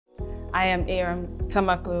I am Eyram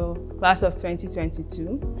Tamakloe, class of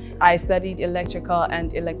 2022. I studied electrical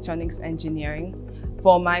and electronics engineering.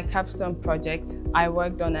 For my capstone project, I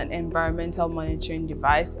worked on an environmental monitoring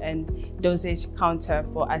device and dosage counter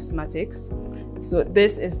for asthmatics. So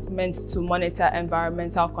this is meant to monitor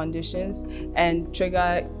environmental conditions and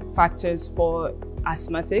trigger factors for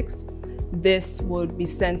asthmatics. This would be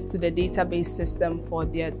sent to the database system for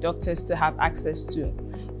their doctors to have access to.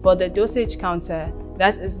 For the dosage counter,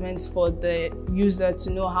 that is meant for the user to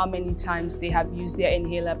know how many times they have used their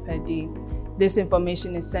inhaler per day. This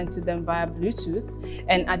information is sent to them via Bluetooth,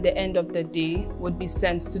 and at the end of the day would be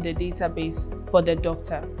sent to the database for the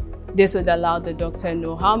doctor. This would allow the doctor to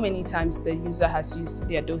know how many times the user has used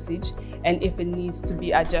their dosage and if it needs to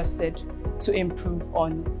be adjusted to improve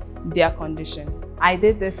on their condition. I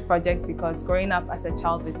did this project because growing up as a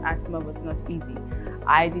child with asthma was not easy.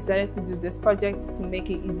 I decided to do this project to make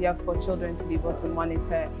it easier for children to be able to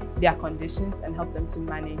monitor their conditions and help them to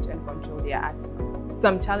manage and control their asthma.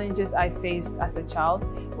 Some challenges I faced as a child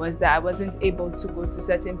was that I wasn't able to go to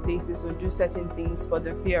certain places or do certain things for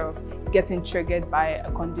the fear of getting triggered by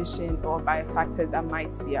a condition or by a factor that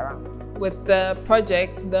might be around. With the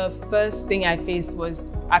project, the first thing I faced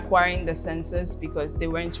was acquiring the sensors because they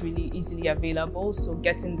weren't really easily available. So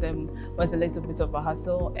getting them was a little bit of a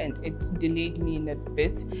hassle and it delayed me in a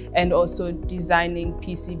bit. And also designing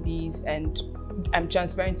PCBs and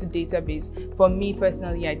transferring to database. For me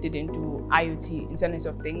personally, I didn't do IoT, Internet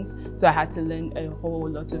of Things, so I had to learn a whole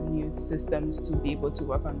lot of new systems to be able to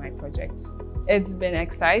work on my projects. It's been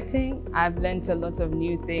exciting. I've learned a lot of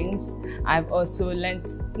new things. I've also learned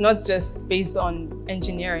not just based on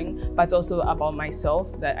engineering, but also about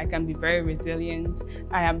myself, that I can be very resilient.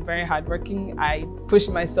 I am very hardworking. I push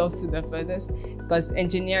myself to the furthest because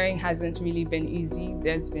engineering hasn't really been easy.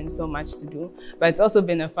 There's been so much to do, but it's also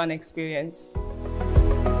been a fun experience.